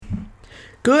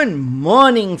Good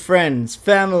morning, friends,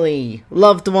 family,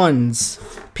 loved ones,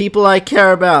 people I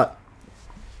care about.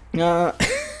 How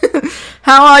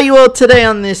are you all today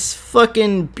on this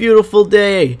fucking beautiful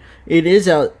day? It is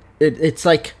out. It's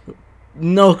like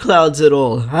no clouds at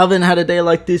all. I haven't had a day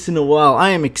like this in a while. I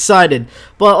am excited.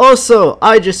 But also,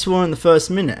 I just swore in the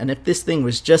first minute, and if this thing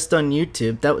was just on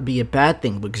YouTube, that would be a bad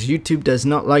thing, because YouTube does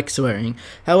not like swearing.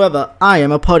 However, I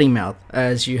am a potty mouth,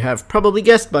 as you have probably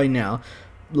guessed by now.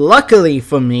 Luckily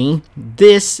for me,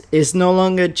 this is no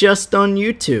longer just on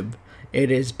YouTube.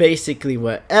 It is basically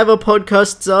wherever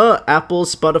podcasts are. Apple,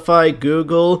 Spotify,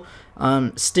 Google,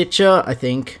 Stitcher, I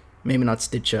think. Maybe not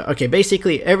Stitcher. Okay,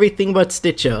 basically everything but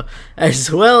Stitcher.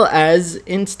 As well as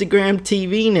Instagram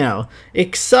TV now.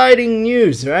 Exciting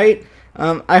news, right?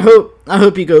 I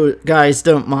hope you guys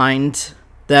don't mind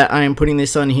that I am putting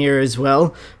this on here as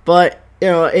well. But, you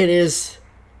know, it is...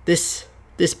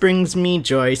 This brings me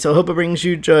joy, so I hope it brings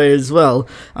you joy as well.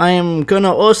 I am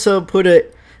gonna also put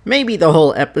it, maybe the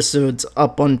whole episodes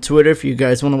up on Twitter if you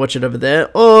guys want to watch it over there,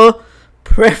 or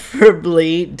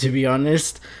preferably, to be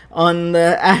honest, on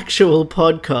the actual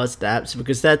podcast apps,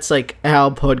 because that's like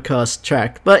how podcasts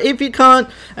track. But if you can't,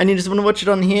 and you just want to watch it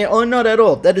on here, or not at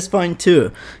all, that is fine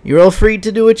too. You're all free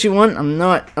to do what you want. I'm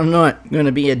not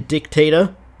gonna be a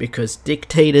dictator, because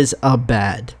dictators are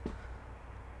bad.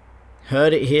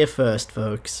 Heard it here first,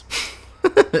 folks.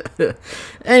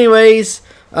 Anyways,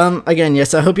 again,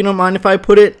 yes, I hope you don't mind if I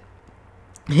put it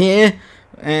here.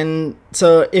 And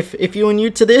so, if you are new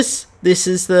to this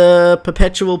is the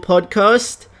Perpetual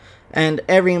podcast. And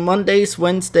every Mondays,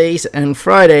 Wednesdays, and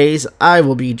Fridays, I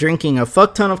will be drinking a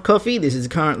fuck ton of coffee. This is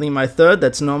currently my third.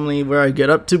 That's normally where I get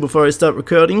up to before I start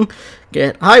recording.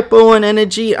 Get hypo and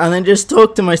energy, and then just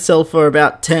talk to myself for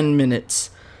about 10 minutes.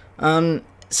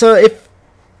 So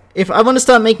if I want to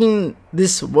start making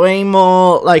this way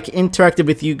more, like, interactive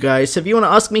with you guys, so if you want to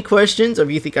ask me questions, or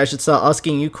if you think I should start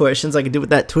asking you questions, like I did with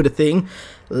that Twitter thing,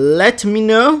 let me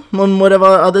know on whatever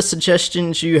other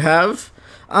suggestions you have.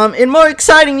 In more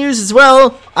exciting news as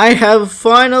well, I have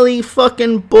finally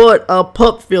fucking bought a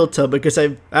pop filter, because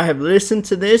I have listened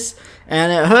to this,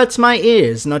 and it hurts my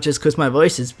ears, not just because my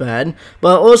voice is bad,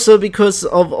 but also because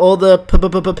of all the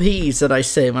P's that I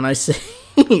say when I say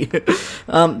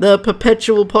the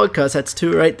Perpetual podcast. That's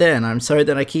two right there, and I'm sorry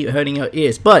that I keep hurting your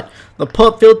ears, but the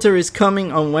pop filter is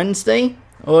coming on Wednesday.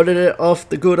 Ordered it off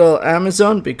the good old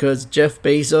Amazon, because Jeff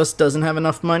Bezos doesn't have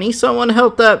enough money, so I want to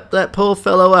help that poor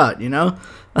fellow out, you know?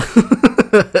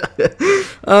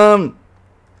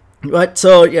 But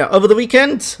so yeah, over the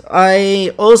weekend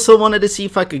I also wanted to see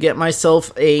if I could get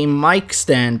myself a mic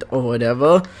stand or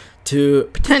whatever to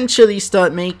potentially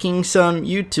start making some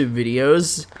YouTube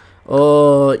videos,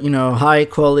 or, you know, high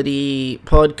quality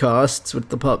podcasts with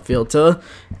the pop filter.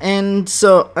 And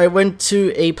so I went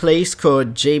to a place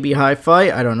called JB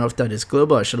Hi-Fi. I don't know if that is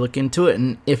global. I should look into it.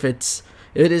 And if it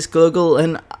is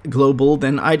global,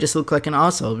 then I just look like an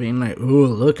asshole being like, ooh,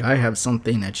 look, I have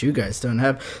something that you guys don't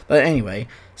have. But anyway,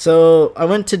 so I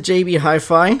went to JB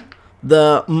Hi-Fi.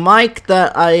 The mic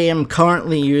that I am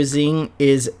currently using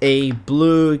is a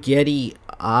Blue Yeti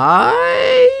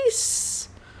Ice,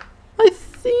 I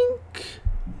think.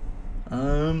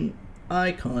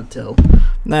 I can't tell.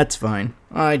 That's fine.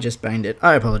 I just banged it.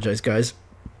 I apologize, guys.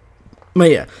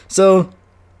 But yeah, so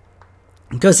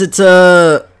because it's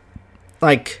a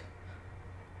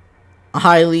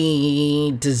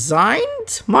highly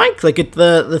designed mic, like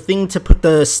the thing to put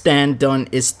the stand on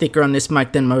is thicker on this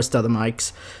mic than most other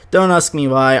mics. Don't ask me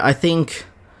why. I think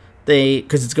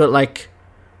because it's got like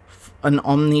an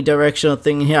omnidirectional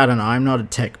thing here. I don't know. I'm not a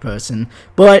tech person,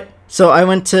 but. So I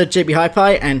went to JB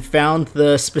Hi-Fi and found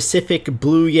the specific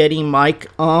Blue Yeti mic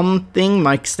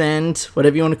mic stand,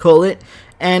 whatever you want to call it,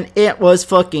 and it was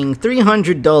fucking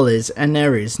 $300, and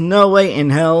there is no way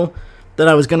in hell that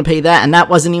I was going to pay that, and that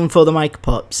wasn't even for the mic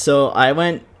pops. So I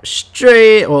went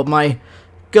straight, or my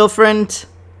girlfriend,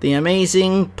 the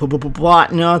amazing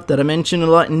partner that I mention a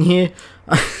lot in here,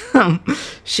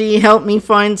 she helped me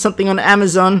find something on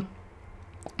Amazon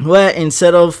where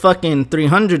instead of fucking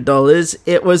 $300,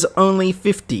 it was only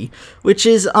 $50, which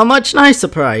is a much nicer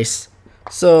price.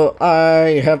 So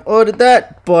I have ordered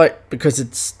that, but because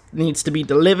it needs to be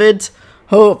delivered,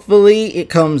 hopefully it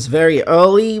comes very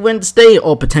early Wednesday,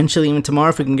 or potentially even tomorrow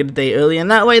if we can get a day early,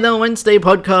 and that way the Wednesday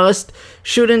podcast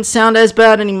shouldn't sound as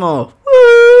bad anymore.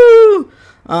 Woo!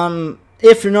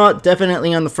 If not,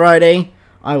 definitely on the Friday,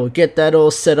 I will get that all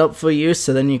set up for you,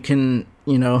 so then you can,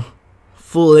 you know,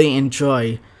 fully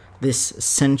enjoy this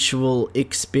sensual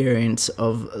experience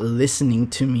of listening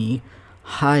to me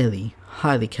highly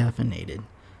caffeinated.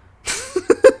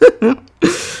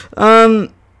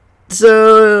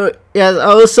 So yeah, I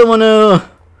also want to...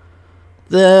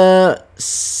 The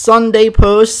Sunday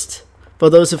post, for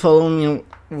those who follow me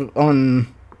on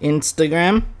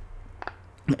Instagram,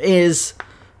 is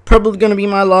probably going to be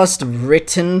my last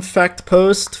written fact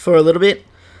post for a little bit.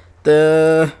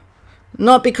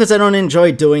 Not because I don't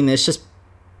enjoy doing this, just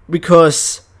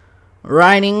because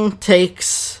writing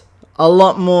takes a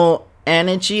lot more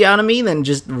energy out of me than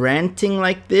just ranting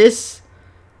like this,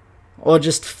 or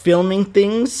just filming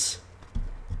things.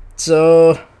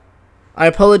 So I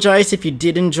apologize if you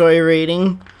did enjoy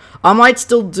reading. I might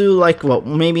still do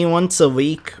maybe once a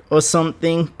week or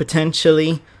something,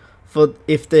 potentially, for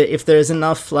if there's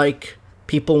enough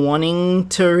people wanting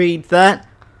to read that.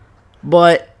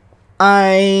 But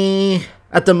I,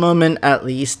 at the moment at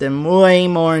least, am way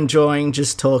more enjoying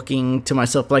just talking to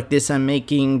myself like this and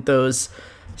making those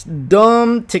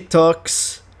dumb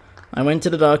TikToks. I went to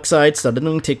the dark side, started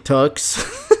doing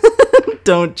TikToks.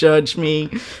 Don't judge me,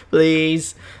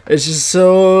 please. It's just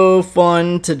so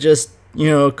fun to just,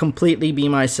 completely be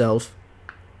myself.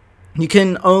 You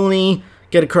can only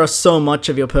get across so much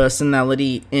of your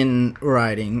personality in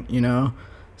writing,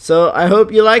 So I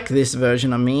hope you like this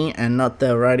version of me and not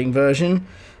the writing version.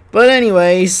 But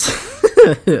anyways,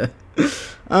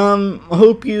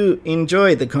 hope you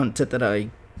enjoy the content that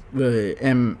I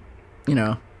am,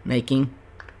 making.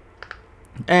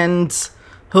 And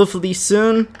hopefully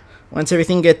soon, once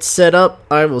everything gets set up,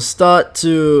 I will start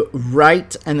to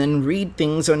write and then read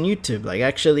things on YouTube.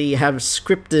 Actually have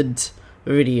scripted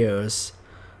videos.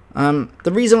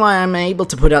 The reason why I'm able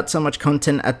to put out so much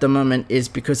content at the moment is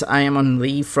because I am on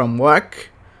leave from work.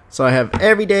 So I have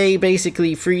every day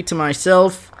basically free to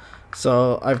myself.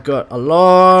 So I've got a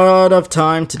lot of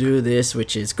time to do this,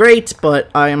 which is great. But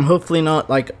I am hopefully not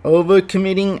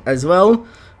overcommitting as well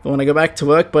when I go back to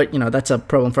work. But that's a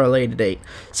problem for a later date.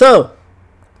 So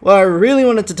what I really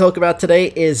wanted to talk about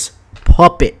today is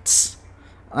Popits.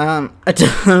 I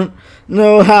don't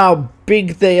know how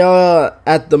big they are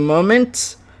at the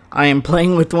moment. I am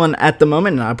playing with one at the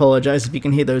moment, and I apologize if you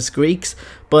can hear those squeaks.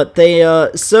 But they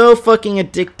are so fucking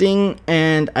addicting,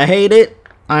 and I hate it.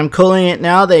 I'm calling it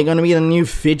now. They're going to be the new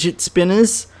fidget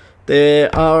spinners. They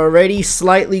are already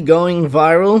slightly going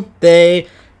viral. They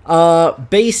are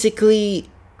basically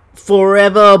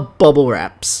forever bubble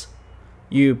wraps.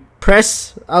 You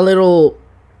press a little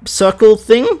circle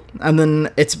thing, and then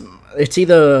it's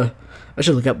either... I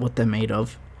should look up what they're made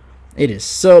of. It is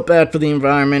so bad for the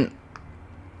environment.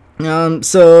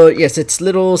 So yes, it's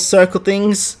little circle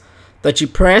things that you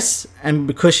press, and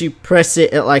because you press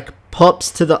it, it pops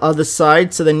to the other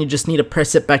side, so then you just need to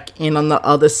press it back in on the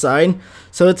other side.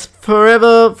 So it's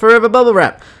forever bubble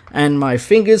wrap, and my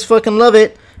fingers fucking love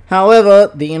it.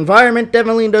 However, the environment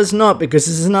definitely does not, because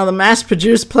this is another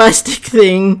mass-produced plastic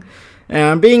thing. And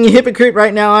I'm being a hypocrite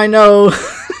right now, I know.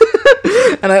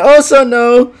 And I also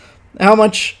know how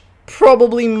much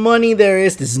probably money there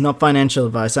is. This is not financial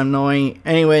advice. I'm not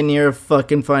anywhere near a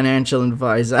fucking financial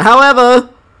advisor. However,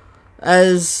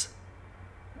 as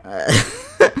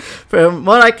from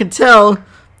what I can tell,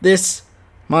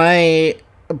 my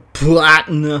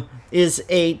partner is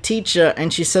a teacher,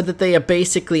 and she said that they are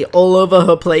basically all over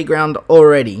her playground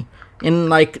already. In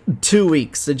 2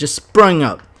 weeks, they just sprung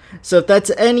up. So if that's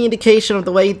any indication of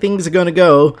the way things are going to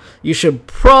go, you should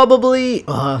probably...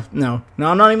 No,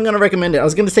 I'm not even going to recommend it. I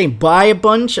was going to say buy a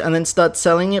bunch and then start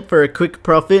selling it for a quick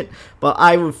profit, but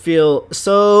I would feel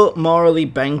so morally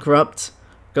bankrupt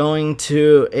going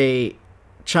to a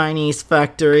Chinese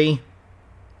factory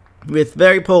with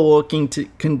very poor working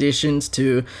conditions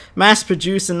to mass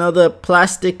produce another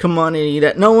plastic commodity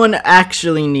that no one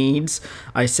actually needs.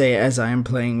 I say as I am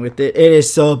playing with it. It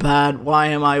is so bad. Why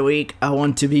am I weak? I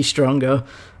want to be stronger.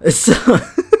 So,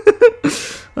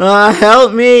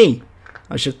 help me!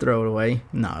 I should throw it away.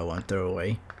 No, I won't throw it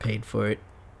away. Paid for it.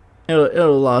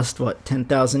 It'll last,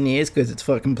 10,000 years, because it's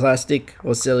fucking plastic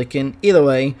or silicon. Either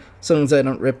way, as long as I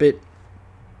don't rip it.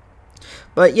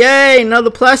 But yay, another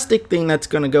plastic thing that's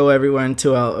gonna go everywhere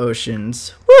into our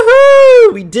oceans.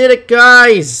 Woohoo! We did it,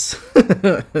 guys!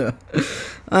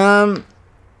 Don't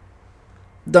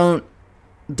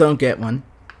get one.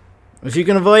 If you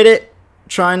can avoid it,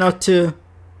 try not to.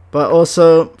 But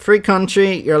also, free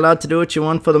country, you're allowed to do what you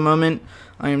want for the moment.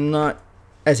 I am not,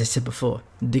 as I said before,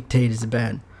 dictators are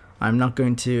bad. I'm not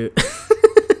going to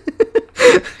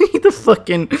be the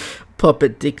fucking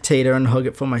puppet dictator and hug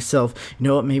it for myself. You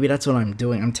know what? Maybe that's what I'm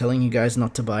doing. I'm telling you guys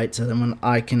not to buy it, so then when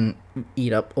I can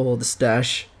eat up all the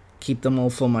stash, keep them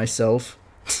all for myself.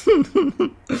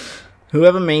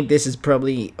 Whoever made this is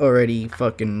probably already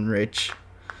fucking rich.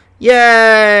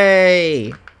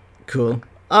 Yay! Cool.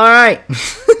 Alright.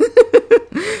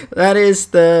 That is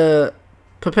the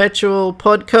Perpetual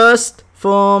podcast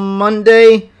for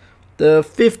Monday, the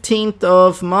 15th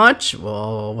of March.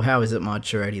 Whoa, how is it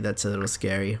March already? That's a little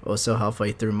scary. Also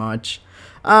halfway through March.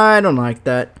 I don't like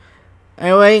that.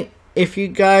 Anyway, if you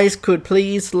guys could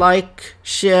please like,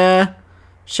 share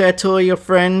to all your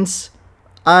friends,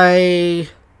 I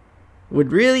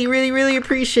would really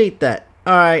appreciate that.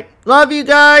 Alright, love you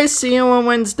guys. See you on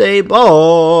Wednesday.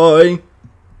 Bye.